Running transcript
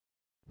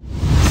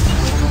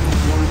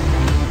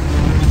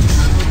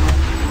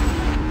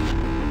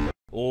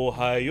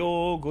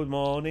Ohio, good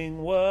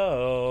morning,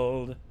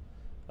 world.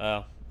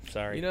 Oh,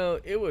 sorry. You know,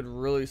 it would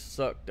really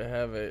suck to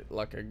have it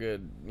like a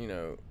good,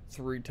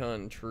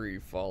 3-ton tree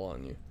fall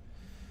on you.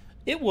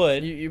 It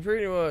would. You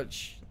pretty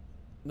much,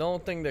 the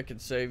only thing that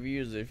could save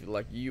you is if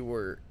like you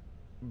were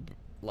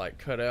like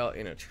cut out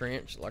in a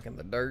trench, like in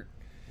the dirt.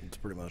 It's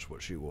pretty much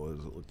what she was,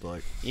 it looked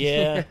like.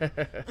 Yeah.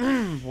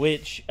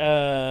 Which,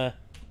 But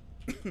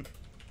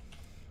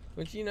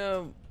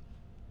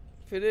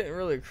if it didn't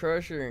really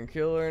crush her and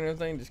kill her and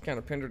everything, just kind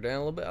of pinned her down a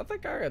little bit, I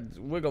think I could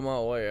wiggle my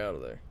way out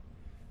of there.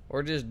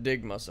 Or just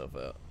dig myself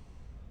out.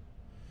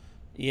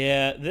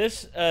 yeah,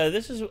 this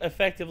is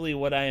effectively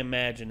what I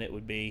imagine it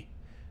would be,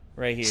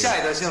 right here.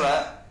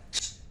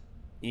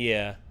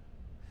 Yeah,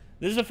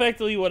 this is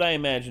effectively what I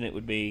imagine it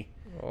would be.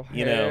 Oh,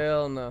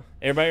 hell no.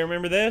 Everybody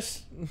remember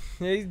this?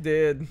 He's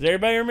dead. Does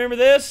everybody remember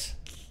this?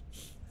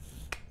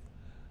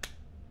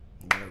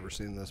 I've never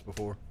seen this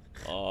before.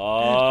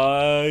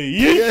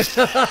 Yeah.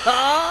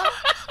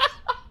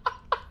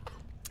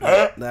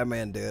 That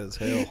man dead as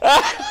hell.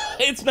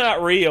 It's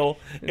not real.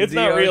 It's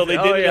not real. They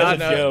did it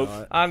as a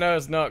joke. I know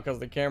it's not because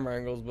the camera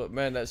angles, but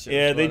man, that shit.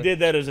 Yeah, they did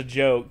that as a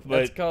joke. But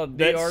that's called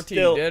DRT.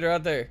 Still, dead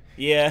right there.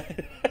 Yeah.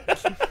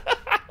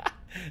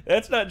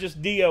 That's not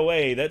just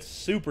DOA. That's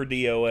super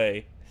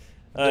DOA.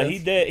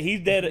 He's dead.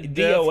 He's dead.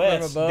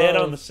 DOS. Dead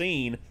on the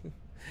scene.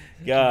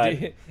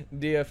 God.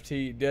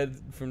 DFT. Dead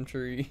from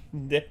tree.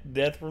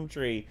 Death from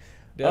tree.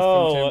 Death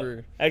from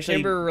timber. Actually,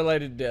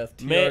 timber-related death.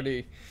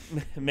 TRD.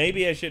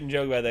 Maybe I shouldn't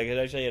joke about that because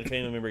I actually had a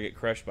family member get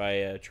crushed by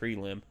a tree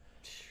limb.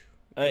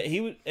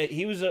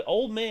 He was an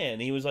old man.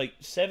 He was like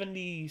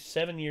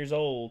 77 years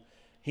old.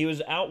 He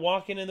was out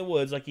walking in the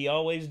woods like he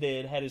always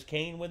did. Had his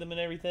cane with him and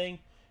everything.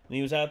 And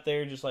he was out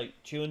there just like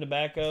chewing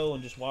tobacco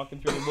and just walking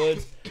through the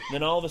woods. And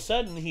then all of a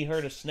sudden he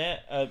heard a snap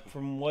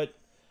from what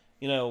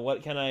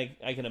can I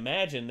can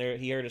imagine. There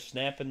he heard a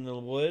snap in the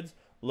woods.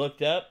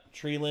 Looked up,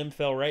 tree limb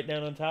fell right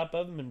down on top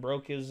of him and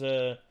broke his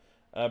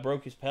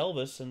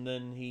pelvis, and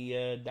then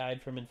he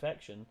died from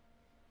infection.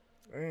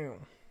 Damn.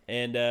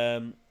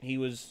 And he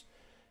was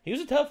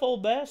a tough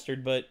old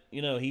bastard, but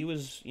he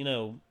was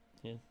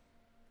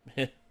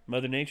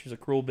Mother Nature's a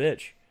cruel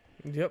bitch.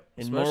 Yep.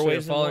 In especially more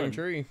ways a falling than one.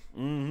 tree.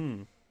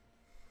 Mm-hmm.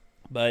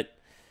 But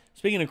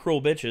speaking of cruel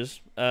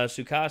bitches,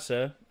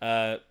 Tsukasa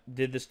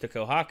did this to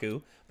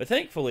Kohaku, but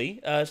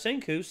thankfully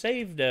Senku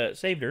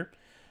saved her,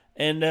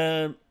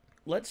 and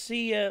let's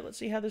see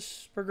how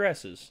this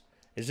progresses.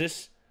 Is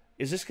this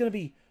gonna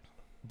be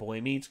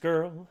boy meets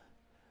girl,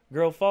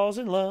 girl falls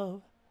in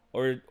love,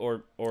 or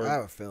I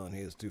have a feeling he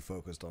is too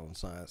focused on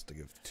science to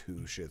give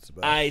two shits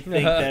about it. I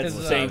think that's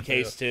the same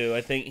case too.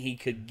 I think he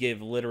could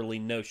give literally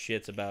no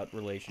shits about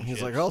relationships.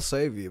 He's like, I'll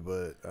save you,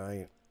 but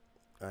I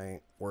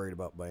ain't worried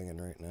about banging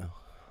right now.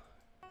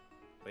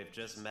 We've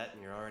just met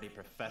and you're already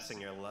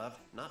professing your love.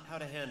 Not how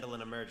to handle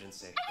an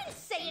emergency. I didn't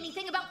say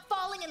anything about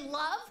falling in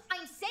love.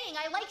 I'm saying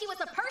I like you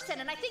as a person,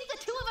 and I think the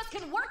two of us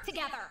can work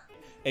together.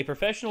 A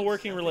professional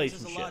working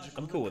relationship.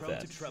 I'm cool with that.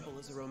 To trouble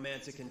is a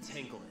romantic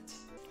entanglement.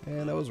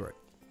 And I was right.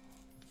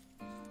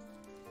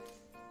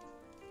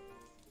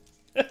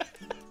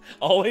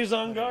 Always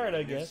on guard,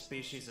 I guess.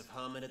 Species of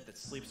hominid that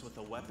sleeps with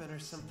a weapon or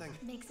something.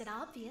 Makes it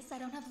obvious I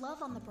don't have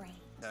love on the brain.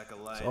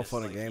 It's all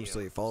fun and games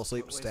till you fall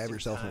asleep and stab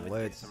yourself in the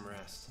leg.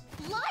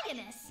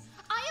 Lioness!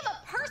 I am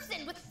a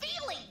person with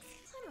feelings!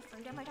 I'm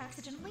afraid I might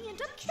accidentally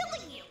end up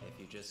killing you! If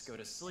you just go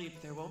to sleep,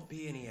 there won't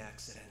be any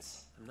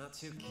accidents. I'm not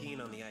too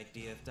keen on the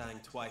idea of dying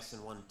twice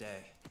in one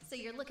day. So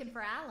you're looking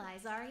for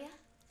allies, are you?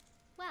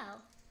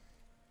 Well,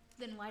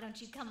 then why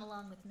don't you come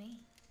along with me?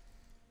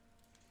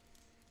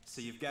 So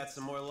you've got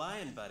some more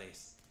lion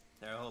buddies.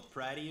 They're all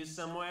proud of you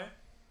somewhere?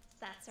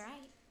 That's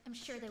right. I'm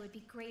sure they would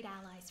be great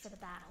allies for the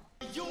battle.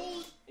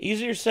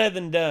 Easier said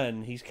than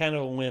done. He's kind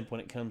of a wimp when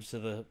it comes to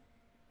the,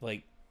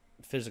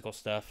 physical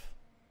stuff.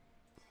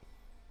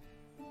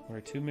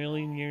 Where 2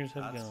 million years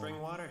have Hot gone. spring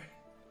water?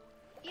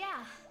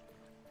 Yeah.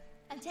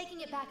 I'm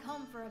taking it back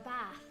home for a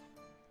bath.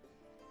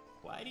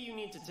 Why do you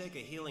need to take a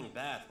healing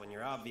bath when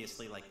you're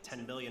obviously like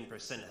 10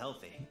 billion%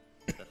 healthy?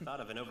 The thought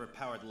of an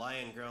overpowered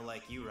lion girl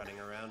like you running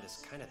around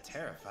is kind of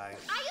terrifying.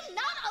 I am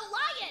not a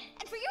lion!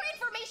 And for your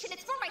information,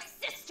 it's for my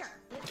sister!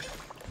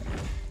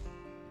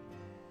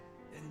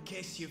 In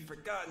case you've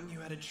forgotten,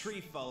 you had a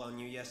tree fall on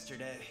you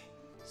yesterday.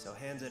 So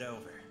hand it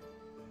over.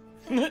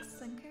 Thanks,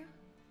 Senku.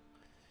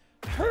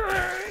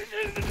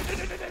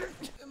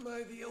 Am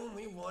I the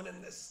only one in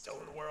this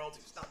stone world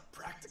who's not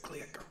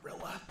practically a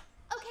gorilla?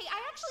 Okay, I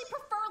actually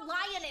prefer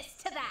lioness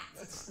to that.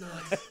 That's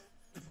not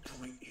the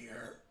point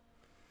here.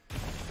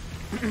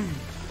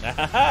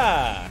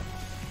 Aha!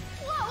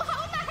 Whoa,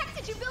 how in the heck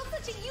did you build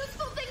such a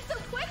useful thing so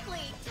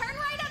quickly? Turn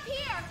right up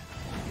here.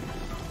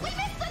 We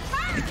missed the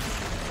turn!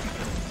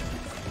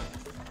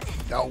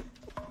 No.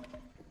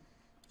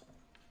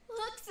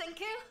 Look,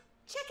 Senku.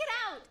 Check it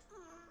out.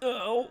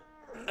 Oh.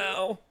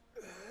 Ow.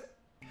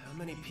 How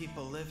many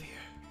people live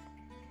here?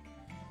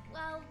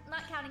 Well,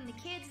 not counting the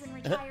kids and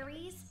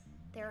retirees,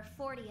 there are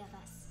 40 of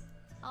us,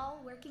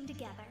 all working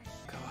together.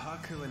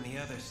 Kohaku and the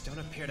others don't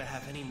appear to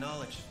have any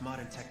knowledge of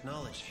modern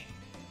technology.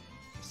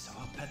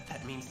 I'll bet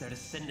that means they're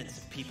descendants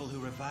of people who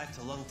revived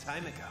a long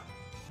time ago.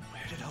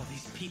 Where did all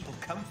these people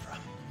come from?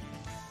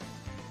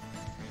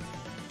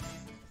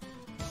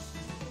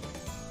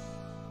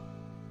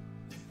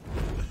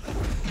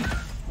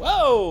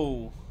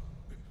 Whoa!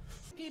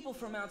 People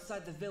from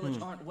outside the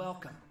village aren't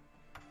welcome.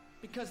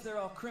 Because they're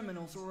all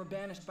criminals or were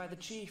banished by the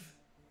chief.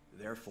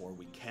 Therefore,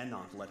 we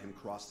cannot let him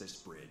cross this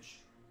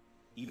bridge,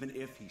 even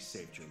if he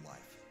saved your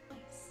life.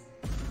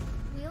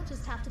 We'll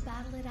just have to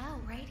battle it out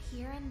right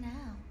here and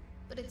now.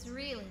 But it's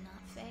really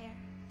not fair.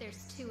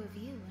 There's 2 of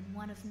you and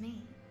 1 of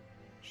me.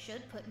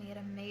 Should put me at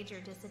a major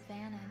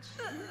disadvantage.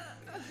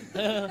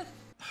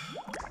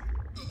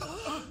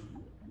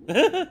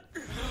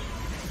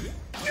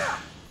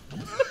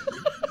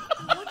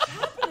 What's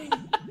happening?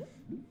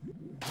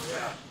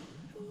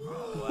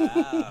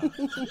 Wow.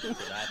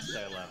 That's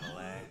their level,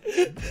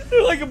 eh?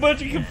 They're like a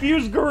bunch of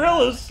confused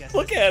gorillas. Guess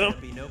Look this at should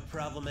them. be no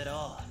problem at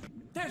all.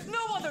 There's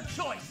no other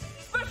choice!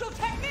 Special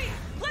technique!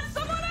 Let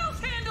someone else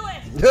handle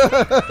it!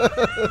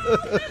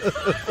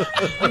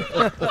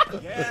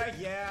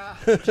 Yeah.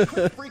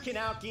 Quit freaking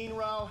out,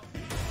 Ginro.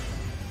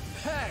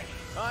 Hey,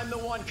 I'm the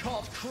one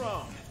called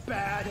Chrome.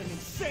 Bad and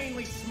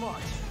insanely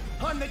smart.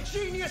 I'm the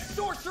genius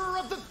sorcerer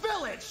of the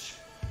village!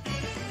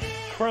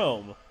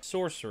 Chrome,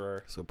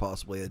 sorcerer. So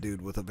possibly a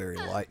dude with a very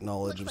light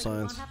knowledge of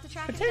science.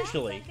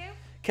 Potentially.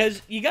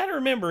 Because you got to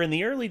remember, in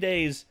the early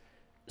days,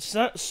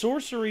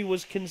 sorcery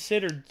was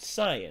considered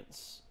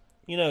science.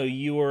 You know,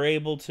 you were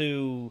able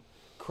to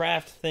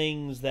craft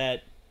things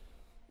that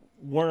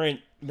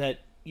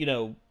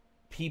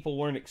people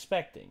weren't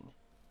expecting.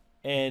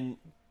 And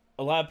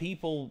a lot of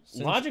people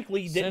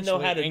logically didn't know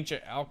how to...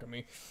 ancient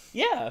alchemy.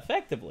 Yeah,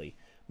 effectively.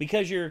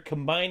 Because you're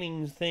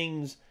combining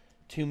things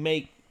to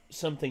make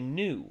something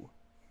new.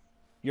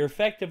 You're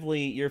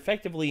effectively,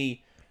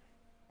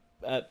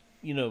 I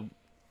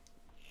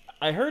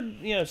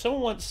heard,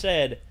 someone once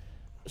said,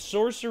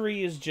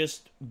 sorcery is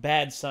just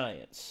bad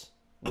science,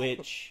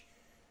 which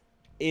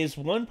is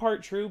one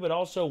part true, but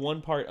also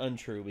one part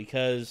untrue,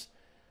 because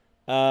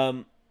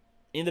in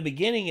the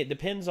beginning, it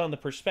depends on the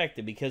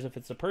perspective, because if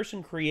it's the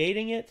person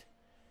creating it,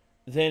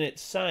 then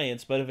it's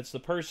science, but if it's the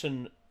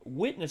person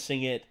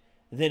witnessing it,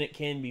 then it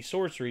can be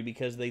sorcery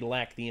because they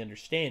lack the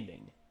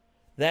understanding.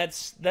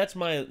 That's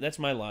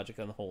my logic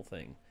on the whole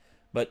thing.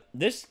 But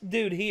this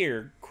dude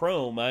here,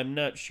 Chrome, I'm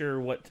not sure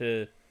what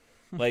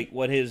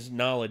his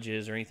knowledge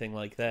is or anything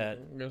like that.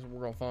 I guess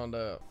we're gonna find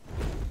out.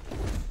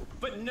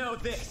 But know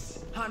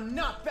this, I'm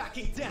not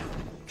backing down,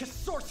 because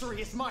sorcery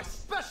is my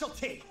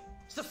specialty!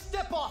 So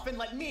step off and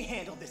let me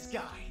handle this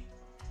guy!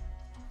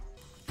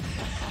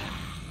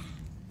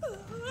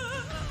 What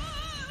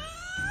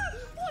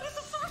does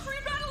a sorcery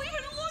battle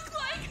even look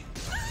like?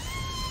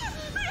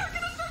 They aren't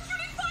gonna start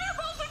shooting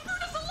fireballs and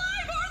burn us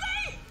alive, are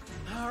they?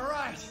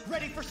 Alright,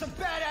 ready for some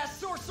badass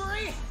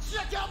sorcery?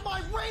 Check out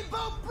my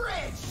rainbow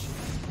bridge!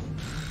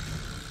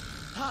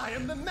 I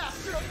am the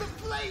master of the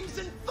flames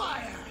and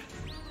fire!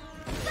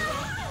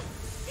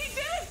 He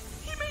did!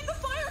 He made the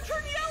fire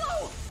turn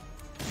yellow!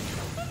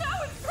 And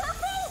now it's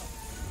purple!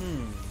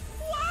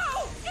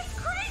 Wow! It's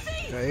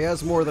crazy! Yeah, he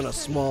has more than a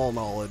small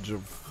knowledge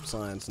of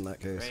science in that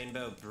case.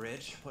 Rainbow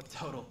Bridge? What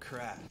total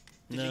crap.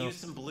 Did No. you use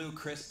some blue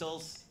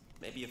crystals?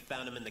 Maybe you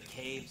found them in the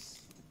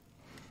caves?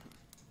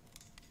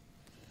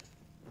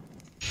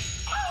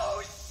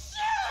 Oh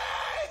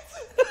shit!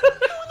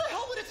 How the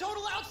hell would a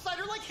total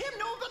outsider like him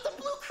know about the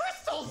blue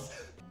crystals?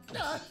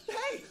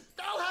 Hey,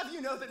 I'll have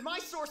you know that my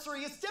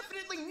sorcery is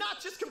definitely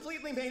not just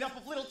completely made up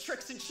of little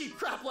tricks and cheap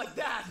crap like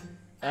that.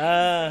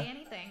 Say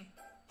anything.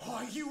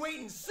 Oh, you wait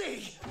and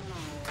see.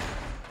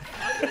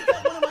 I'm gonna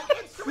get one of my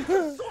instruments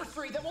of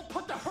sorcery that will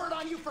put the hurt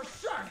on you for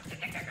sure.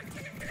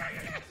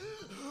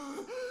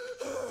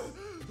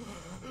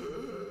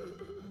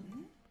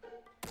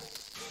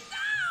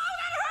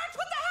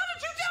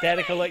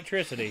 Static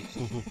electricity.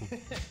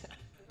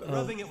 But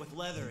rubbing it with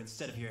leather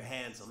instead of your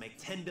hands will make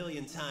 10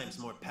 billion times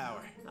more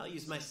power. I'll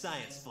use my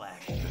science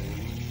flag.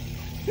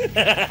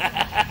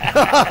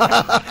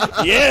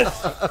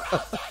 Yes!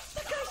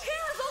 The guy's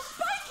hair is all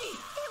spiky!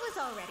 It was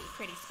already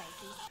pretty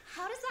spiky.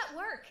 How does that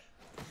work?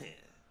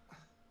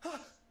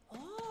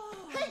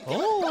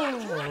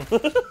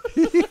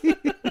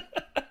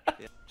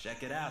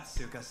 Check it out,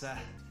 Tsukasa.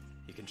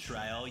 You can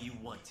try all you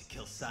want to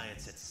kill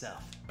science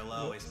itself. There'll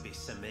always be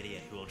some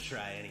idiot who will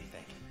try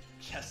anything,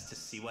 just to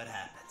see what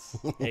happens.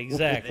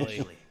 Exactly.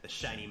 Eventually, the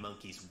shiny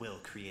monkeys will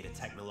create a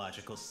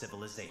technological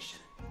civilization.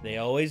 They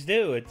always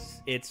do.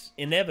 It's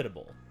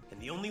inevitable.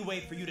 And the only way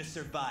for you to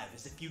survive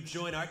is if you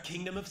join our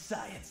kingdom of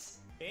science.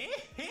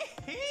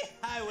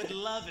 I would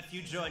love if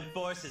you joined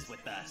forces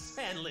with us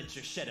and lent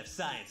your shed of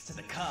science to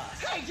the cause.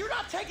 Hey, you're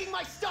not taking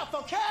my stuff,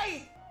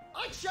 okay?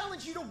 I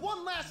challenge you to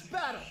one last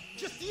battle,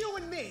 just you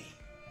and me.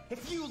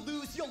 If you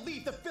lose, you'll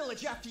leave the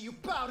village after you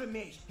bow to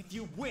me. If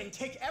you win,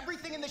 take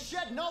everything in the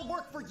shed and I'll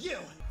work for you.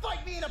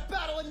 Fight me in a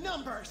battle of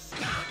numbers.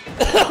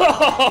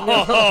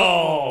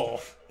 Oh!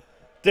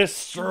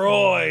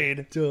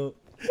 Destroyed.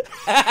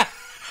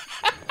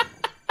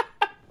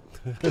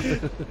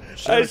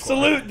 I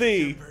salute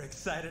thee. Super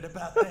excited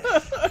about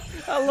this.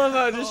 I love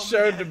how I just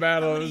showed the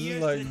battle. How It many was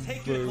years just did it like,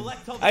 take you to boom.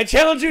 collect all the I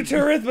challenge you to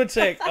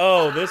arithmetic.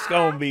 Oh, this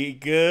gonna be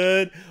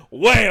good.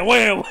 Wham,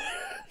 wham.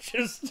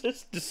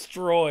 just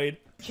destroyed.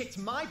 Kicked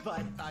my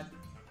butt.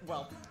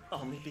 Well,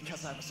 only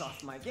because I was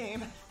off my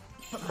game.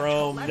 But my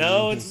Chrome, collection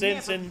no can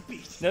sense never in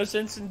beat. no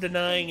sense in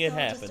denying it It's all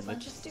just a happened.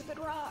 bunch of stupid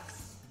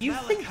rocks. You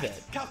think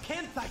that?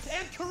 Calcanthite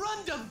and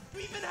corundum.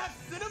 We even have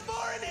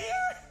Cinnabar in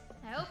here.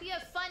 I hope you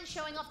have fun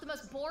showing off the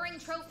most boring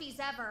trophies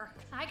ever.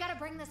 I gotta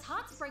bring this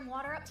hot spring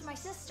water up to my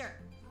sister.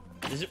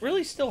 Is it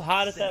really still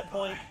hot at that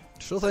point?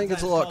 She'll think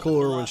it's a lot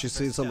cooler when she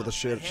sees some of the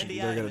shit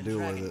they're gonna do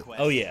with it.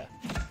 Oh yeah.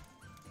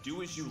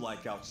 Do as you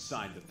like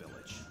outside the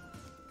village,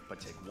 but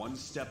take one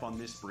step on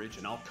this bridge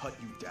and I'll cut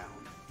you down.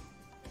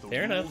 The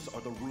Fair rules enough.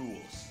 are the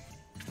rules.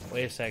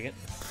 Wait a second.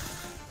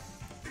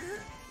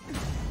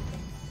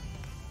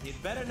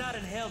 You'd better not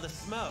inhale the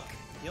smoke.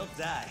 You'll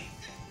die.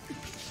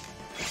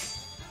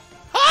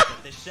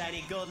 But the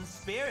shiny golden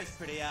spear is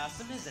pretty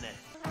awesome, isn't it?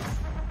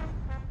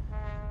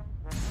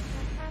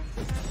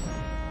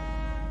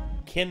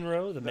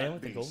 Kenro, the man That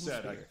with the being golden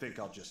said, I spear. think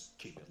I'll just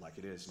keep it like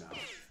it is now.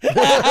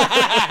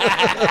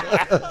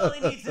 All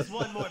he needs is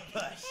one more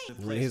push.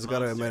 I mean, he's got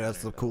to admit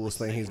that's the coolest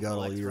thing he's got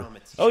all year.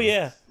 Oh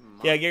yeah.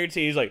 Yeah, I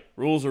guarantee he's like,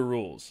 rules are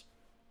rules.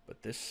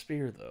 But this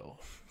spear though.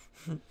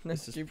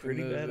 This is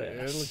pretty It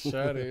badass. looks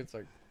shiny. It's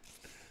like,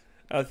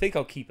 I think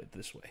I'll keep it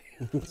this way.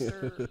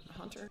 Sir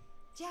Hunter.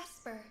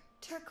 Jasper,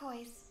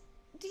 Turquoise,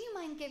 do you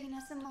mind giving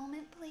us a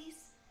moment, please?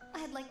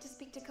 I'd like to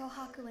speak to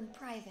Kohaku in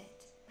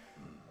private.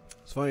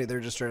 It's funny, they're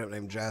just straight up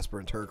named Jasper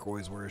and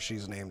Turquoise, whereas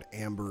she's named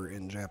Amber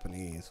in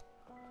Japanese.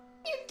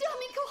 You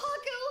dummy,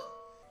 Kohaku!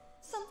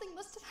 Something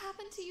must have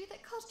happened to you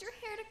that caused your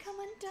hair to come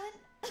undone.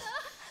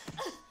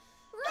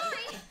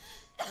 Right!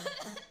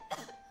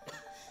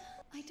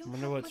 I don't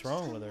Wonder have what's much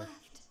wrong time with her.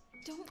 left.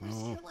 Don't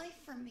risk your life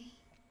for me.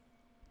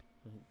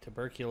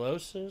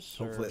 Tuberculosis?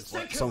 Or... Hopefully it's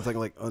like something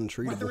like Whether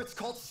untreatable. it's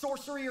called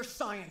sorcery or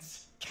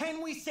science,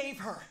 can we save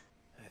her?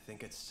 I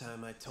think it's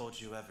time I told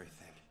you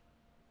everything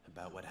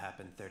about what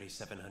happened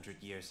 3,700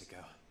 years ago,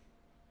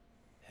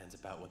 and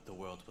about what the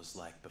world was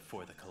like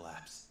before the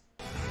collapse.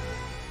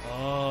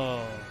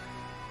 Oh.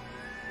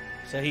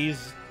 So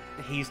he's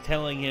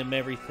telling him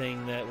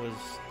everything that was...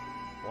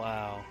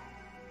 Wow.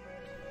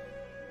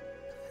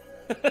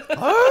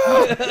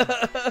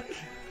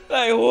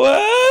 Like,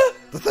 what?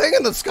 The thing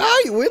in the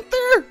sky, you went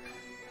there?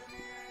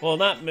 Well,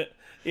 not me.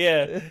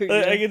 Yeah.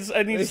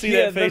 I need to see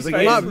Yeah, that face. that's Like,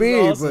 again. not was me,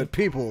 awesome. but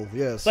people,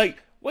 yes. It's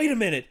like, wait a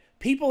minute.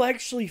 People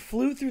actually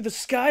flew through the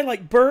sky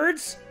like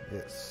birds?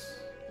 yes.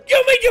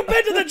 You mean you've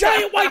been to the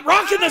giant white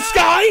rock in the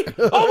sky?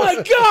 Oh my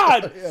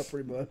god! Yeah,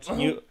 pretty much.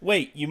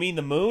 You mean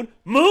the moon?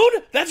 Moon?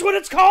 That's what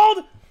it's called?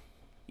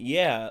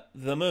 Yeah,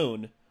 the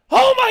moon.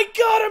 Oh my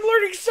god, I'm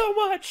learning so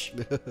much!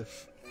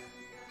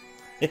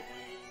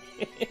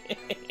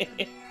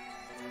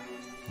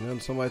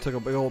 And somebody took a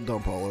big old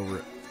dump all over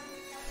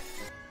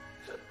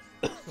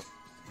it.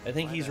 I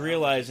think he's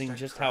realizing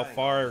just how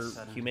far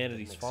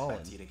humanity's fallen.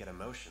 You to get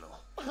emotional.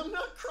 I'm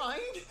not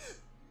crying.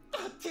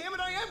 Oh, damn it,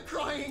 I am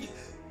crying.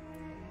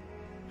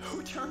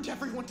 Who turned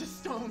everyone to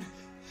stone?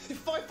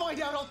 If I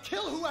find out, I'll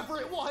kill whoever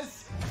it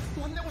was.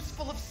 One that was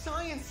full of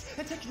science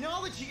and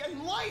technology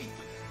and life.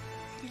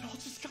 It all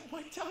just got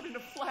wiped out in a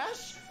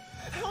flash.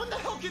 How in the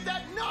hell could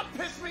that not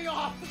piss me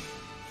off?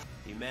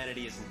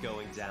 Humanity isn't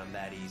going down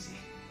that easy.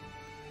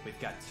 We've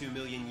got 2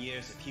 million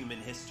years of human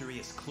history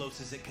as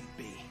close as it could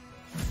be.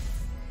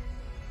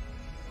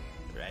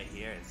 Right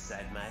here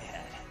inside my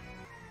head.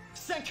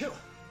 Senku,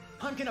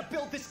 I'm gonna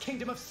build this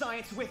kingdom of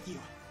science with you.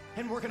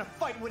 And we're gonna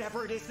fight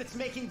whatever it is that's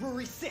making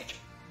Ruri sick.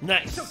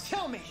 Nice. So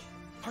tell me,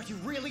 are you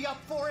really up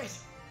for it?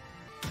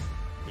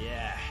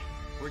 Yeah,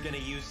 we're gonna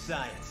use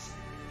science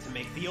to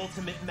make the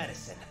ultimate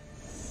medicine.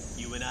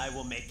 You and I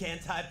will make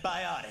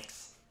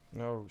antibiotics.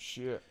 oh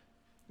shit.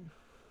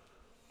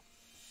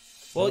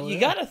 Well, you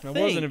gotta That wasn't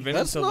think. invented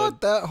That's until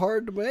not that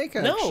hard to make,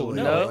 No, actually.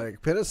 no.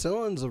 Like,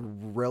 penicillin's a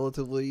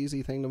relatively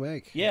easy thing to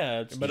make. Yeah,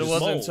 it's but it just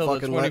wasn't mold. until the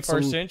Fucking let 21st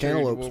some century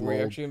cantaloupes when we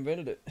mold. actually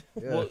invented it.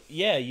 Yeah. Well,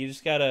 yeah, you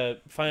just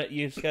gotta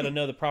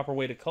know the proper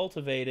way to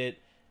cultivate it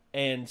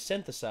and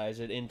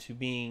synthesize it into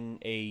being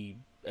a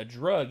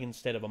drug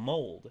instead of a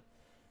mold,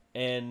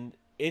 and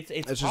it's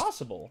just-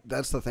 possible.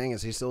 That's the thing,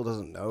 is he still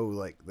doesn't know,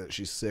 like, that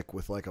she's sick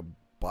with, like, a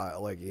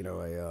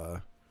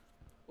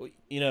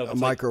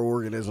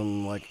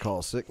microorganism, like,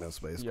 called sickness,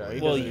 basically. Yeah,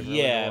 he Well, doesn't even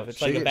yeah, really know if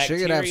it's what- like a she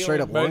bacterial, could have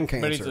straight up lung But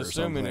he's cancer or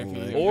assuming something.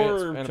 if he- like-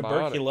 or invents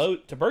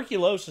antibiotics.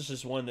 tuberculosis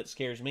is one that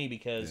scares me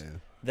because Yeah.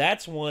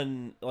 that's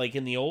one, like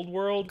in the old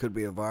world. Could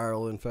be a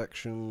viral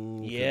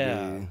infection.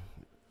 Yeah.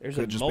 There's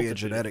Could just be a multitude of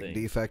genetic things.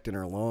 defect in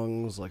her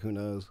lungs. Like, who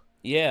knows?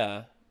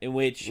 Yeah, in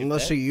which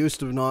Unless she used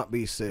to not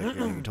be sick,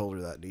 and you told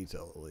her that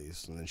detail at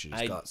least, and then she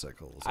just I- got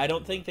sick all of a I don't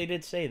sudden, think they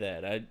did say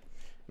that.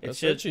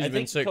 That's it. She's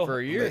been sick for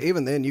a year. But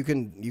even then, you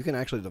can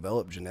actually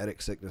develop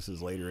genetic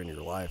sicknesses later in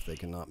your life. They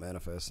cannot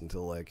manifest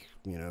until, like,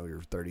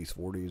 your 30s,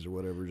 40s, or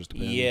whatever. Just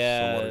depends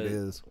on what it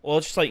is. Well,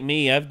 it's just like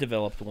me. I've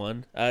developed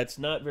one. It's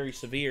not very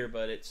severe,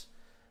 but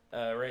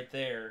right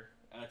there,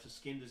 to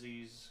skin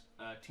disease,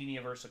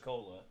 tinea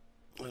versicolor.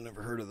 I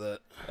never heard of that.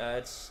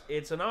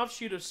 It's an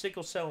offshoot of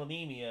sickle cell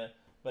anemia,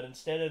 but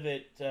instead of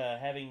it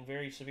having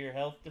very severe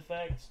health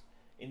defects,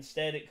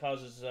 instead it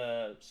causes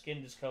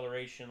skin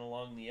discoloration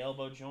along the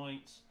elbow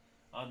joints,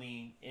 on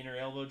the inner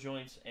elbow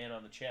joints, and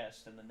on the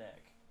chest and the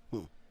neck.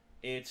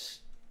 It's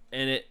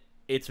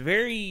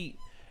very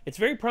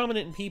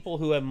prominent in people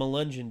who have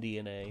Melungeon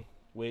DNA,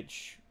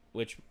 which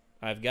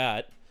I've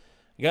got.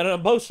 I got it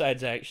on both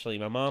sides actually.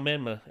 My mom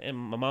and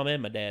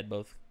my dad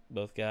both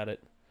got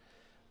it.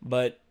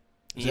 But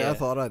yeah, I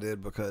thought I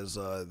did because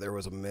there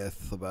was a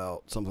myth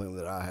about something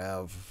that I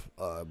have,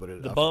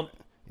 but bump.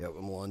 Yeah,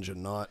 Melungeon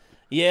knot.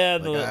 Yeah,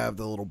 I have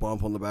the little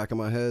bump on the back of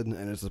my head,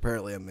 and it's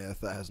apparently a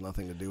myth that has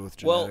nothing to do with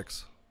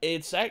genetics. Well,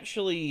 it's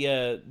actually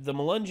the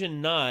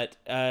Melungeon knot.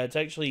 It's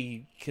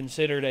actually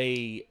considered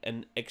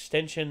an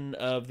extension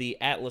of the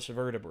atlas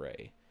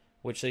vertebrae,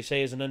 which they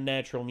say is an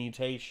unnatural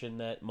mutation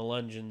that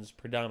Melungeons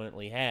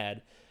predominantly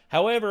had.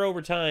 However,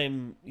 over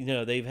time,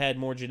 they've had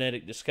more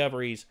genetic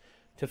discoveries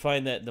to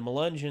find that the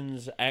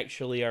Melungeons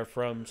actually are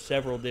from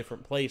several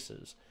different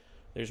places.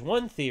 There's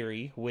one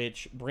theory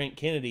which Brent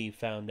Kennedy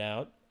found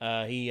out.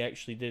 He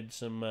actually did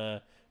some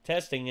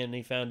testing, and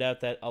he found out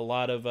that a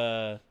lot of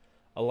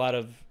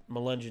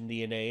Melungeon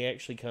DNA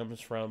actually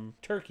comes from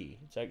Turkey.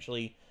 It's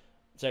actually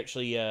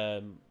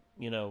a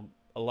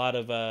lot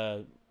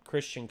of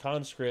Christian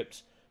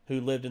conscripts who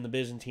lived in the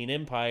Byzantine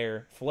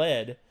Empire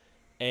fled,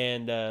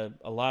 and a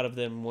lot of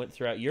them went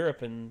throughout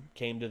Europe and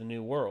came to the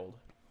New World,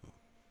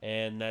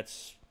 and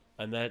that's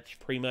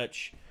pretty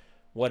much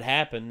what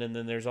happened. And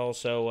then there's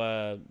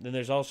also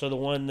the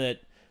one that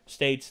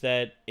states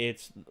that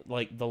it's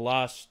like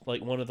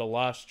one of the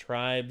lost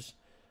tribes,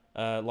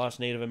 lost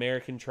Native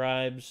American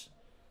tribes.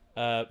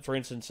 For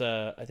instance,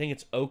 I think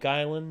it's Oak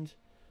Island.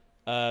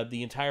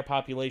 The entire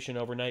population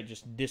overnight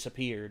just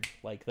disappeared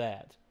like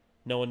that.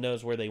 No one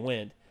knows where they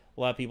went.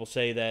 A lot of people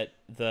say that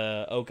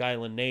the Oak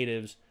Island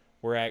natives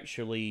were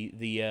actually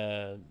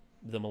the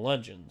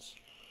Melungeons.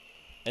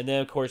 And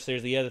then, of course,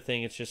 there's the other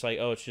thing. It's just like,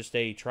 it's just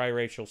a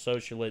triracial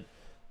socialite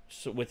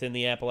within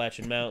the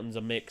Appalachian Mountains,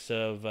 a mix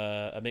of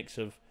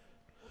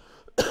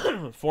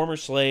former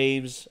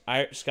slaves,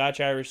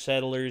 Scotch-Irish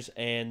settlers,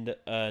 and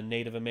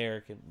Native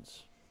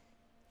Americans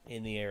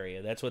in the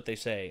area. That's what they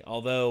say.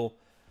 Although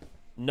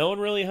no one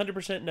really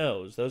 100%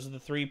 knows. Those are the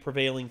three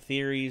prevailing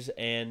theories,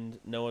 and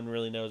no one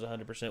really knows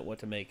 100% what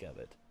to make of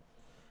it.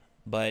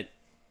 But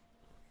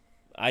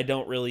I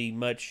don't really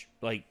much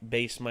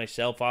base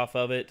myself off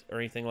of it or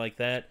anything like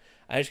that.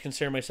 I just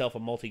consider myself a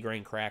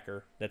multigrain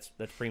cracker. That's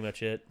pretty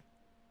much it.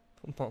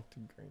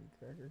 Multigrain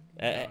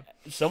cracker.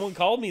 Someone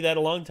called me that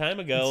a long time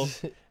ago,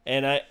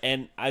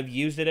 and I've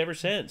used it ever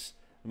since.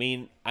 I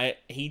mean,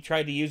 he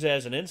tried to use it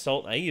as an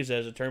insult, and I use it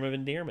as a term of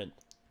endearment.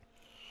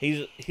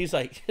 He's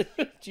like,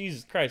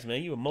 Jesus Christ,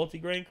 man, you a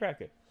multigrain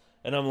cracker?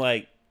 And I'm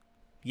like,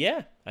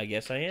 yeah, I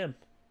guess I am.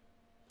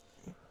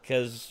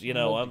 Because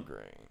I've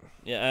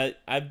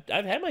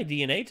had my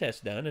DNA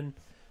test done, and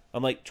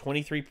I'm like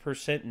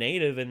 23%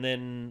 native, and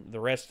then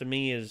the rest of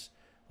me is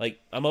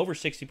I'm over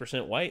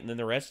 60% white, and then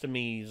the rest of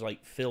me is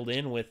filled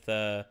in with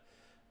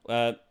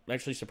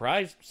actually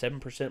surprised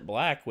 7%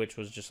 black, which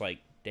was just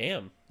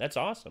damn, that's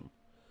awesome.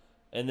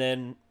 And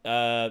then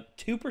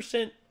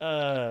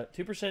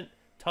 2%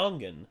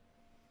 Tongan.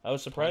 I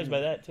was surprised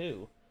by that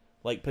too.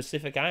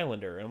 Pacific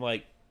Islander. I'm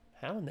like,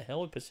 how in the hell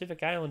would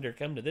Pacific Islander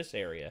come to this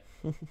area?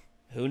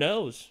 Who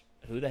knows?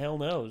 Who the hell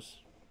knows?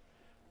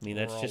 I mean,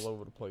 that's just all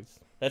over the place.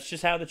 That's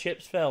just how the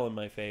chips fell in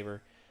my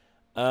favor.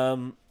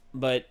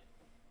 But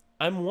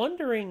I'm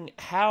wondering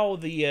how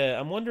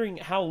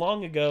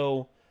long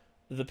ago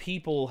the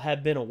people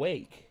have been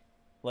awake.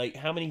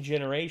 How many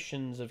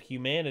generations of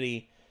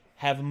humanity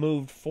have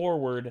moved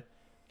forward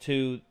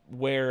to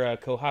where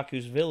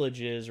Kohaku's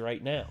village is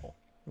right now.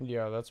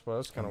 Yeah, that's what I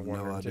was kind of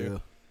wondering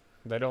too.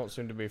 They don't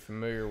seem to be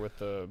familiar with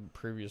the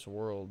previous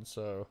world,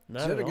 so...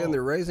 Then again,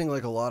 they're raising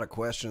a lot of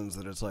questions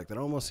that it's that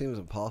almost seems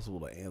impossible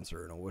to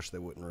answer, and I wish they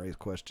wouldn't raise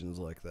questions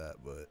like that,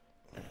 but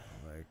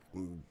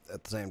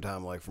at the same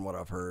time, from what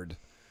I've heard,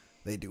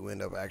 they do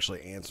end up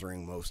actually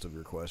answering most of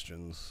your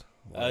questions.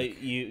 When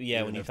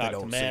you talk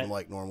to Matt, seem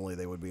like normally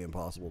they would be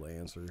impossible to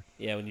answer.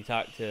 Yeah, when you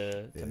talk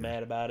to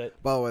Matt about it.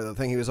 By the way, the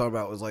thing he was talking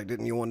about was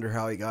didn't you wonder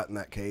how he got in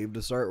that cave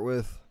to start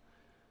with?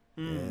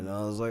 And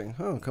I was like,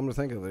 come to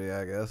think of it, yeah,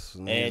 I guess.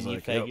 And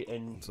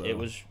it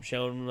was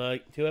shown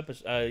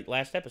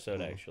last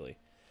episode actually.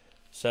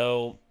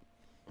 So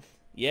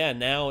yeah,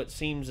 now it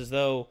seems as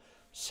though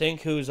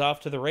Senku's off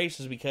to the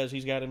races because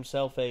he's got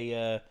himself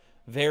a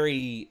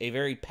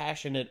very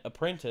passionate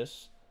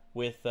apprentice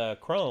with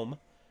Chrome.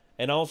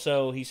 And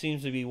also, he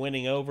seems to be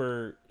winning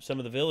over some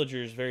of the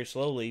villagers very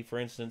slowly. For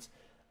instance,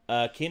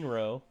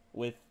 Kinro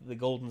with the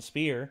golden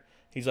spear.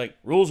 He's like,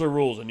 rules are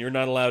rules, and you're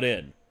not allowed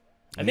in.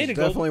 He's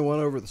definitely won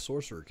over the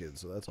sorcerer kid,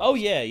 so that's awesome. Oh,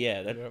 yeah.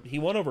 He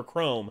won over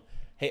Chrome.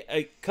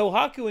 Hey,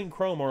 Kohaku and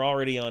Chrome are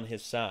already on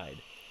his side.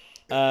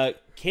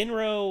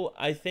 Kinro,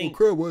 I think...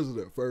 Well, Chrome wasn't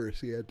at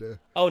first. He had to...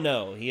 Oh,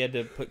 no. He had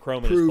to put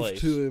Chrome in his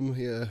place. Prove to him,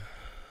 yeah.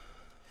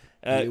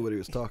 He knew what he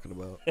was talking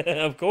about.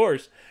 Of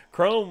course.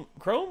 Chrome,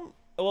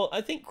 well,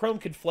 I think Chrome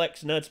could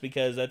flex nuts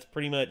because that's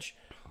pretty much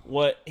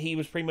he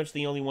was pretty much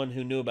the only one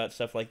who knew about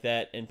stuff like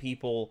that, and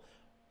people,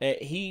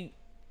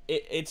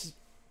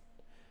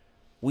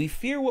 we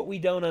fear what we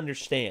don't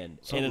understand.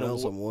 Something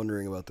else I'm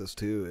wondering about this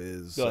too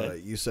is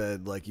you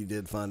said like you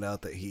did find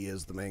out that he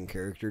is the main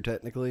character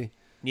technically.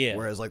 Yeah.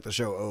 Whereas like the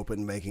show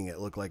opened making it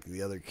look like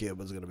the other kid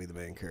was going to be the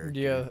main character.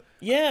 Yeah.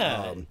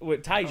 Yeah.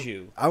 With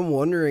Taiju. I'm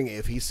wondering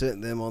if he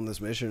sent them on this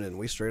mission and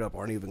we straight up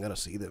aren't even going to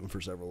see them for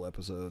several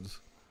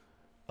episodes.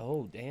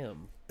 Oh,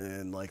 damn.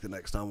 And like the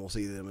next time we'll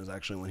see them is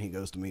actually when he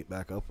goes to meet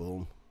back up with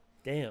them.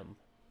 Damn.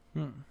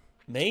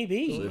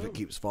 Maybe. So if it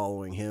keeps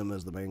following him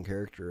as the main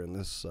character in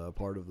this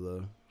part of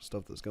the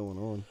stuff that's going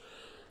on.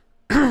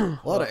 A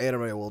lot of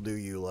anime will do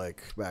you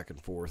like back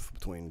and forth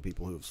between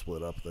people who have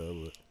split up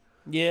though. But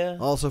yeah.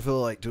 I also feel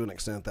like to an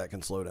extent that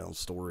can slow down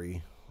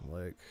story.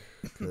 Like,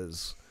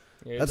 because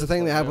Yeah, that's the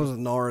thing that happens with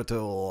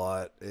Naruto a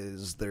lot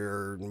is there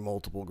are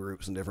multiple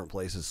groups in different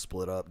places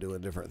split up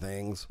doing different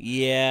things.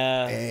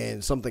 Yeah.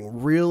 And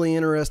something really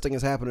interesting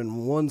is happening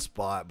in one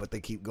spot, but they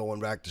keep going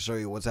back to show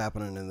you what's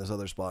happening in this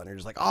other spot. And you're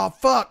just like, oh,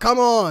 fuck, come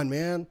on,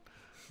 man.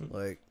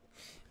 Like,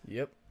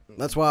 yep.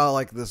 That's why I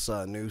like this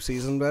new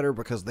season better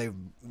because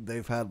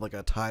they've had like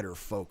a tighter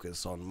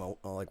focus on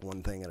like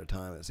one thing at a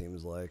time, it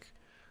seems like.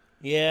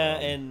 Yeah,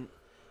 and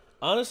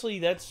honestly,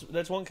 that's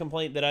one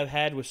complaint that I've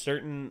had with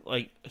certain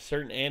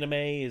anime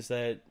is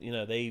that, you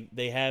know,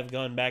 they have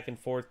gone back and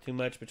forth too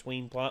much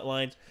between plot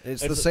lines.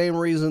 It's the same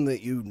reason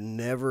that you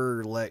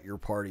never let your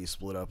party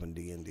split up in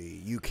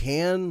D&D. You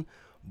can,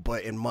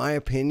 but in my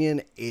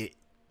opinion, it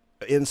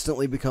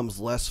instantly becomes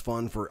less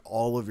fun for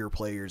all of your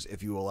players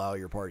if you allow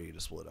your party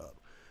to split up.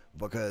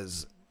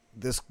 Because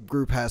this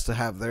group has to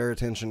have their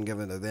attention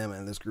given to them,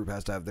 and this group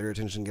has to have their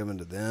attention given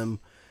to them.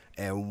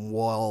 And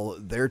while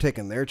they're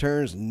taking their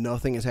turns,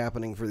 nothing is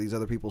happening for these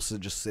other people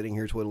just sitting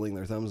here twiddling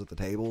their thumbs at the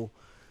table.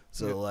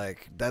 So,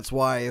 like, that's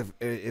why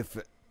if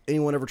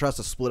anyone ever tries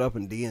to split up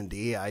in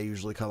D&D, I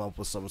usually come up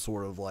with some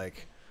sort of,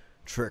 like,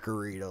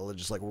 trickery to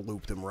just, like,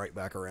 loop them right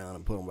back around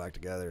and put them back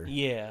together.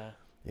 Yeah.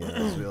 You know,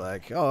 just be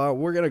like, oh,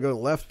 we're going to go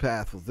left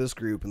path with this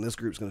group, and this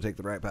group's going to take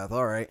the right path.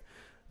 All right.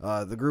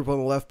 The group on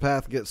the left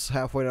path gets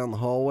halfway down the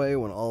hallway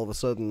when all of a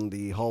sudden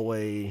the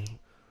hallway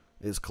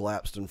is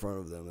collapsed in front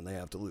of them and they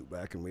have to loop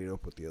back and meet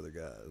up with the other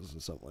guys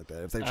and something like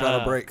that. If they try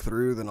to break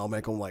through, then I'll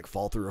make them like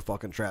fall through a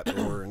fucking trap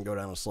door and go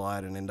down a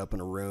slide and end up in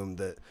a room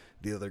that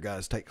the other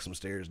guys take some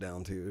stairs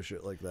down to,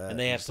 shit like that. And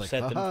they have to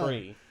set them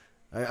free.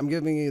 I'm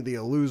giving you the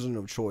illusion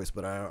of choice,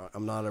 but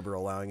I'm not ever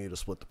allowing you to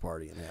split the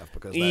party in half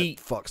because that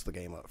fucks the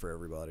game up for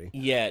everybody.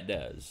 Yeah, it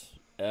does.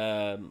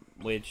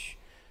 Which...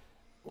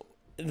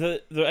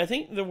 I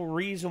think the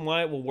reason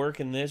why it will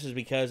work in this is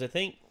because I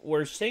think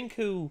where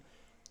Senku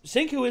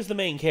is the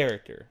main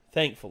character,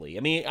 thankfully. I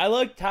mean, I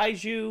like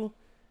Taiju,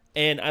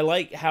 and I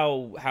like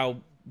how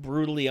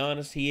brutally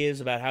honest he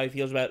is about how he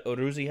feels about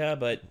Uruziha,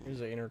 but...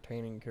 He's an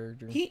entertaining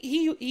character.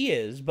 He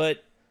is,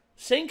 but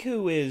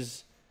Senku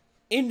is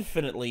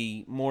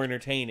infinitely more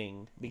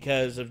entertaining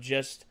because of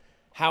just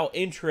how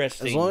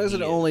interesting as long as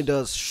it is. only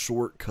does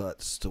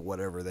shortcuts to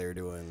whatever they're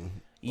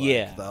doing...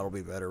 yeah, that'll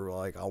be better.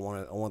 Like I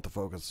want the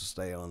focus to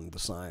stay on the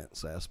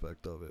science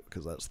aspect of it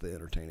because that's the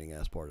entertaining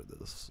ass part of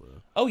this.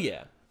 Oh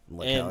yeah,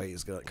 like how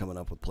he's coming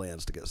up with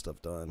plans to get stuff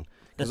done.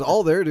 Because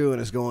all they're doing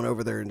is going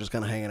over there and just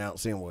kind of hanging out, and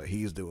seeing what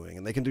he's doing,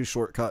 and they can do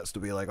shortcuts to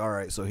be like, all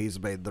right, so he's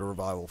made the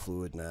revival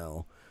fluid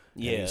now.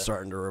 Yeah, and he's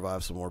starting to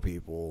revive some more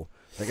people.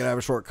 They can have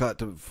a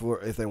shortcut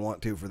if they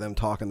want to for them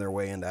talking their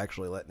way into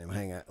actually letting them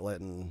hang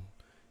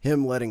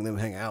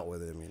out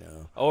with him, you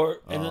know.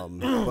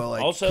 But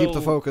like also, keep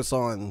the focus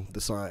on the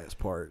science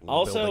part. And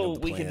also,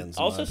 we can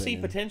also see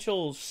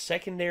potential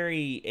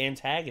secondary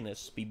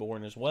antagonists be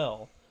born as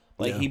well.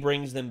 Like he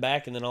brings them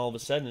back, and then all of a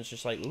sudden it's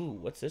just like, ooh,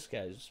 what's this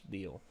guy's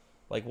deal?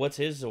 Like, what's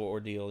his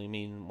ordeal?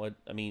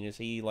 Is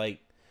he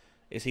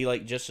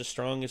like just as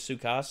strong as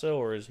Tsukasa,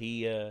 or is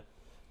he,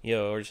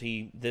 or is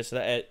he this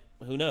that?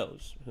 Who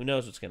knows? Who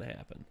knows what's gonna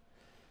happen?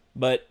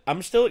 But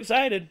I'm still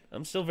excited.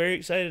 I'm still very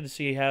excited to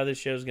see how this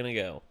show's going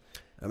to go.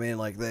 I mean,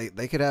 like,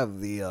 they could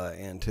have the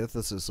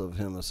antithesis of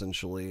him,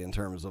 essentially, in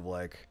terms of,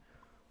 like,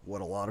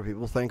 what a lot of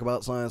people think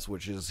about science,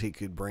 which is he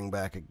could bring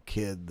back a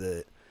kid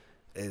that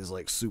is,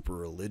 like, super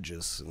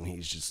religious, and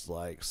he's just,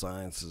 like,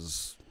 science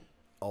has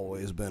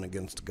always been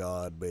against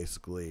God,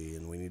 basically,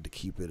 and we need to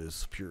keep it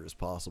as pure as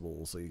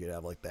possible, so you could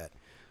have, like, that...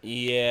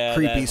 Yeah,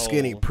 creepy,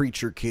 skinny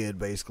preacher kid,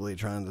 basically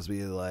trying to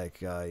be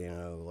like,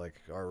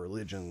 like our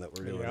religion that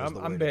we're doing. Yeah, is the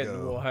way I'm to betting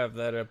go. we'll have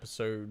that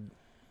episode.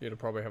 It'll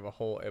probably have a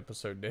whole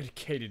episode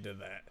dedicated to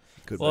that.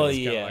 Well,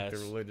 yeah, like the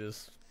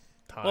religious.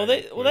 Well,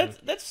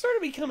 that's sort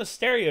of become a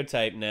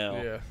stereotype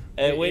now.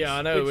 Yeah, which,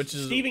 I know. Which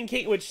Stephen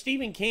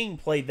King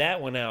played that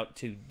one out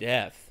to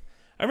death.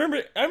 I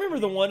remember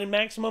the one in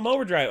Maximum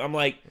Overdrive. I'm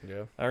like,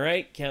 all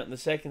right, counting the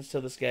seconds till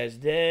this guy's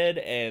dead,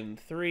 and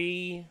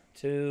 3,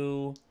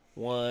 2,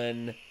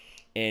 1,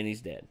 and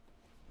he's dead.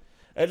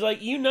 It's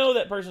like, you know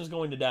that person's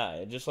going to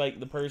die. Just like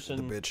the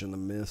person... The bitch in the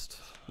mist.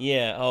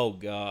 Yeah, oh,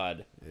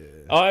 God. Yeah.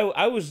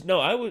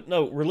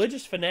 Oh,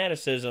 religious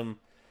fanaticism,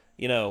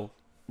 you know,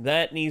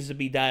 that needs to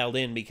be dialed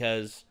in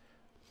because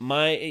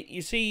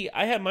you see,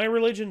 I have my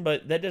religion,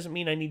 but that doesn't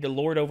mean I need to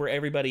lord over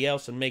everybody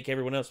else and make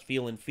everyone else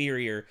feel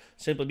inferior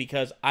simply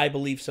because I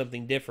believe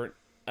something different.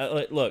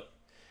 Look,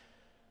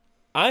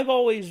 I've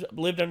always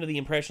lived under the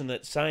impression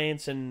that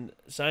science and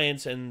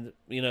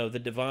you know, the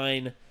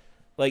divine,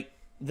 like,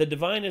 the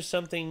divine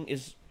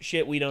is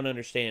shit we don't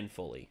understand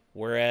fully,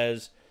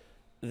 whereas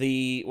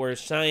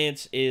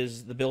science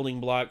is the building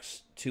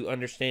blocks to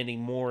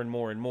understanding more and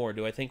more and more.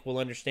 Do I think we'll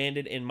understand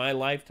it in my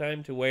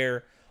lifetime to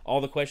where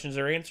all the questions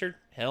are answered?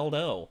 Hell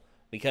no.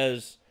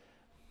 Because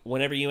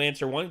whenever you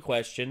answer one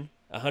question,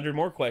 100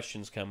 more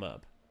questions come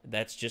up.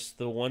 That's just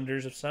the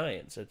wonders of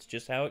science. That's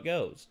just how it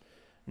goes.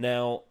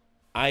 Now,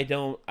 I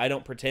don't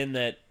pretend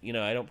that, you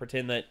know,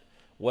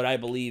 what I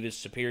believe is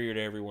superior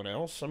to everyone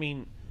else. I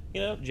mean, you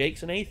know,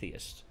 Jake's an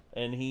atheist,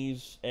 and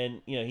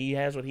you know, he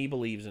has what he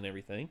believes in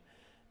everything.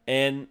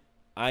 And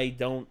I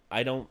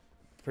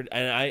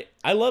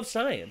love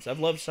science. I've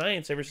loved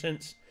science ever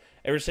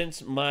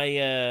since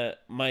my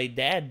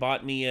dad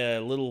bought me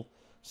a little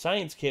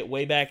science kit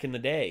way back in the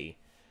day.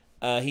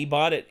 He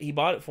bought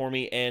it for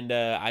me, and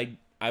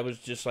I was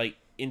just like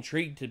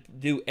intrigued to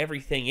do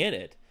everything in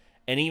it.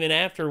 And even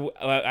after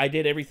I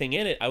did everything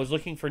in it, I was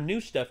looking for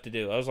new stuff to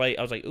do. I was like,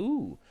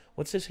 ooh,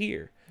 what's this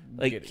here?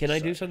 Like, can I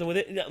do something with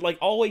it? Like,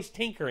 always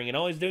tinkering and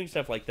always doing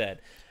stuff like that.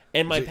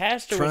 And my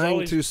pastor was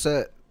always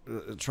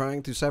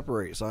trying to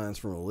separate science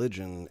from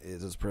religion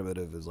is as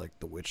primitive as like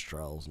the witch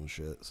trials and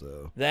shit.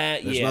 So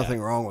there's nothing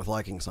wrong with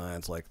liking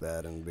science like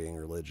that and being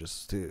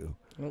religious too.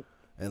 Nope.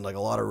 And like a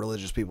lot of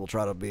religious people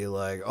try to be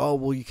like, oh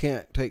well, you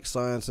can't take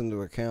science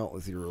into account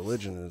with your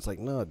religion, and it's like,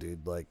 no,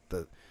 dude. Like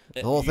the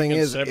whole thing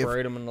is,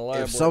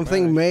 if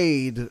something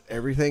made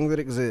everything that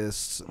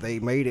exists, they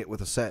made it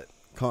with a set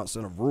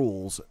constant of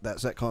rules. That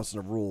set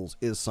constant of rules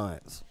is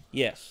science.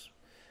 Yes.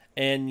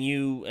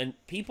 And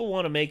people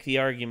want to make the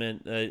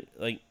argument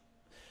like,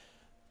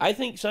 I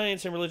think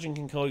science and religion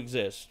can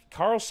coexist.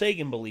 Carl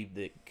Sagan believed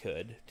it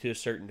could to a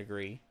certain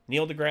degree.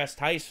 Neil deGrasse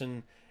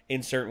Tyson,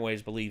 in certain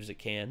ways, believes it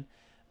can.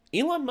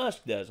 Elon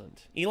Musk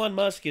doesn't. Elon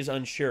Musk is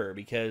unsure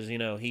because, you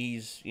know,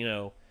 he's, you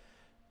know,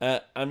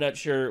 I'm not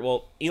sure.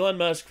 Well, Elon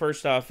Musk,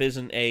 first off,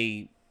 isn't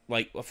a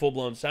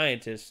full-blown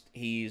scientist.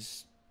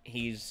 He's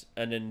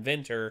an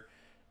inventor.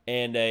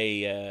 And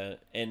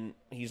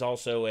he's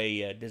also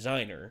a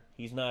designer.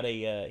 He's not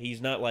like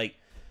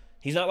an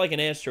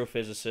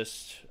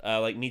astrophysicist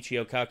like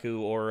Michio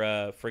Kaku or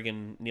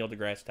friggin' Neil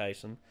deGrasse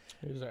Tyson.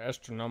 He's an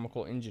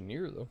astronomical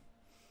engineer, though.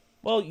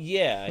 Well,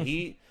 yeah,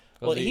 he's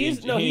an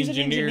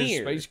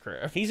engineer.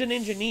 Spacecraft. He's an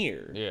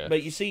engineer. Yeah.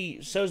 But you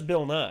see, so's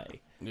Bill Nye.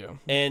 Yeah.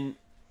 And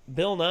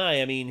Bill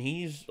Nye, I mean,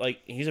 he's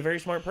a very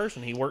smart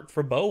person. He worked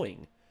for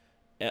Boeing,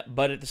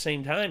 but at the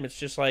same time, it's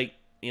just like,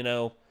 you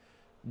know,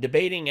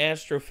 debating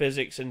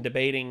astrophysics and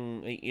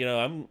debating, you know,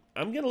 I'm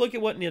going to look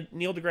at what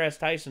Neil deGrasse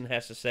Tyson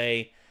has to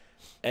say,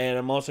 and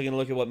I'm also going to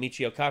look at what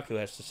Michio Kaku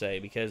has to say,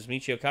 because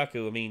Michio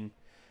Kaku, I mean,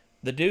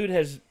 the dude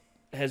has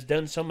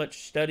done so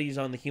much studies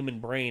on the human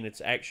brain,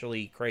 it's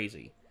actually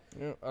crazy.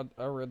 Yeah,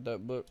 I read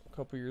that book a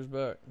couple years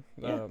back,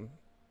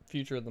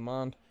 Future of the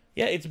Mind.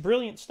 Yeah, it's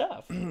brilliant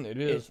stuff. It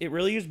is. It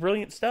really is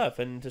brilliant stuff,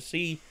 and to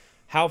see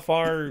how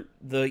far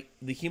the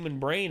human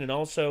brain and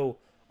also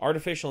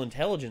artificial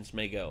intelligence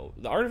may go.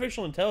 The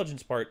artificial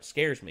intelligence part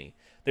scares me.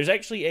 There's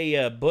actually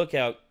a book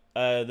out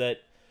that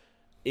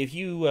if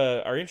you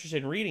are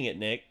interested in reading it,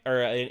 Nick,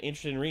 or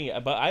interested in reading it,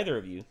 about either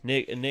of you,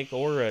 Nick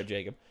or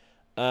Jacob,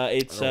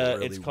 it's called.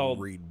 I don't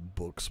read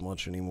books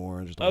much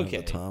anymore. I just don't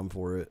have the time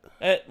for it.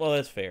 Well,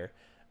 that's fair.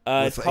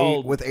 It's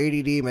called with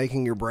ADD,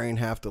 making your brain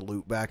have to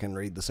loop back and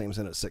read the same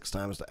sentence 6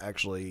 times to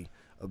actually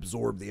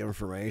absorb the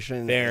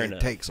information. It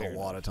takes a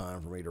lot of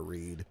time for me to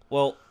read.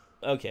 Well.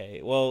 Okay,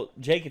 well,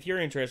 Jake, if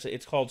you're interested,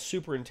 it's called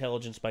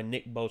Superintelligence by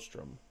Nick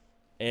Bostrom,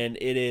 and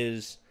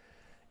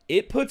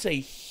it puts a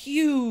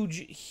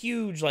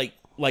huge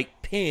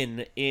like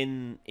pin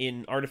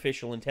in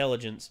artificial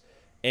intelligence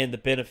and the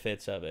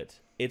benefits of it.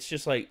 It's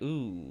just like,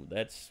 ooh,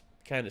 that's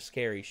kind of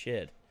scary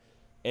shit,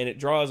 and it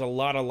draws a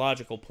lot of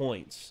logical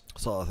points. I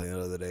saw a thing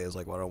the other day is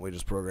like, why don't we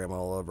just program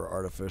all of our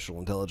artificial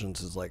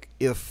intelligence? Is like,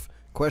 if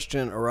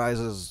question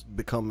arises,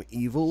 become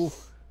evil.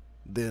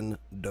 Then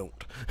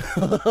don't.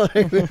 But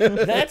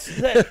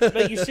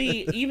you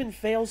see, even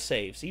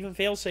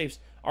fail-safes,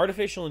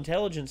 artificial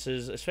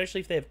intelligences,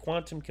 especially if they have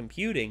quantum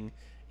computing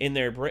in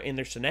their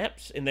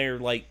synapse, in their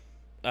like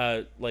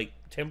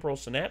temporal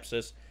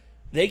synapses,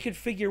 they could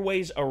figure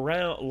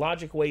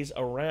logic ways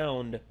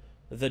around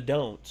the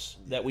don'ts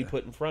that we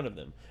put in front of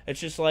them. It's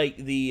just like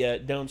the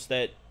don'ts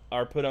that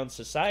are put on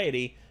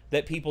society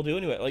that people do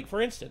anyway. Like, for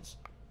instance,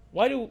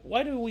 why do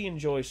we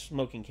enjoy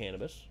smoking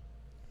cannabis?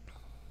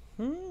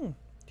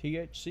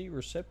 THC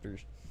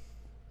receptors.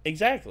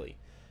 Exactly.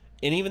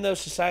 And even though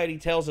society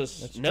tells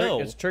us no,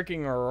 it's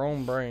tricking our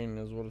own brain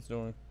is what it's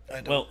doing.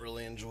 I don't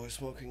really enjoy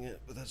smoking it,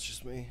 but that's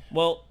just me.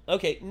 Well,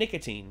 okay,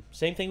 nicotine.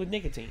 Same thing with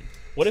nicotine.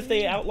 What if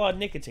they outlawed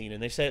nicotine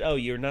and they said, oh,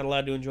 you're not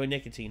allowed to enjoy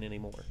nicotine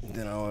anymore?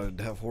 Then I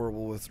would have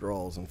horrible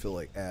withdrawals and feel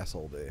like ass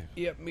all day.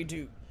 Yep, me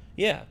too.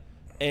 Yeah.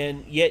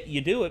 And yet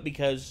you do it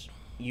because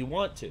you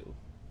want to.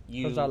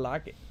 Because I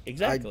like it.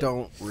 Exactly. I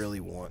don't really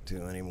want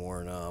to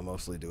anymore. No, I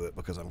mostly do it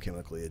because I'm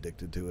chemically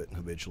addicted to it and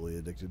habitually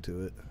addicted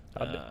to it.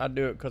 I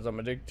do it because I'm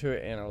addicted to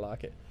it and I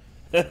like it.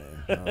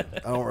 I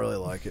don't really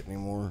like it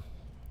anymore.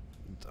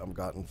 I'm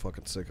gotten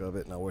fucking sick of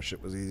it, and I wish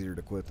it was easier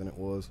to quit than it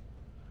was.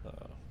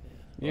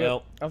 Yeah,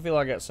 well, I feel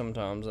like that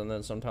sometimes, and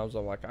then sometimes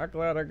I'm like, I'm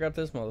glad I got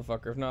this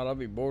motherfucker. If not, I'll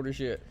be bored as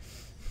shit.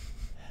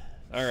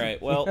 All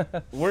right, well,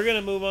 we're going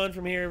to move on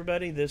from here,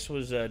 everybody. This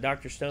was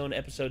Dr. Stone,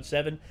 episode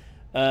 7.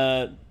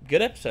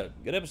 Good episode.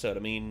 Good episode. I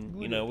mean,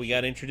 you know, we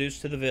got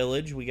introduced to the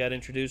village. We got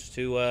introduced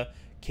to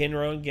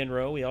Kinro and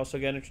Genro. We also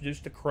got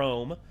introduced to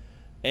Chrome.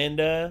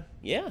 And,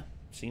 yeah,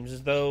 seems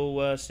as though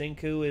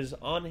Senku is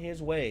on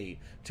his way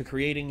to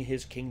creating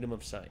his kingdom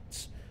of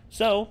science.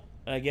 So,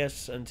 I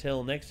guess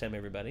until next time,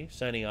 everybody,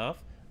 signing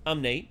off,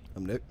 I'm Nate.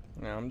 I'm Nick.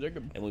 I'm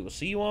Jacob. And we will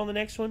see you all in the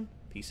next one.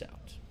 Peace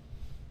out.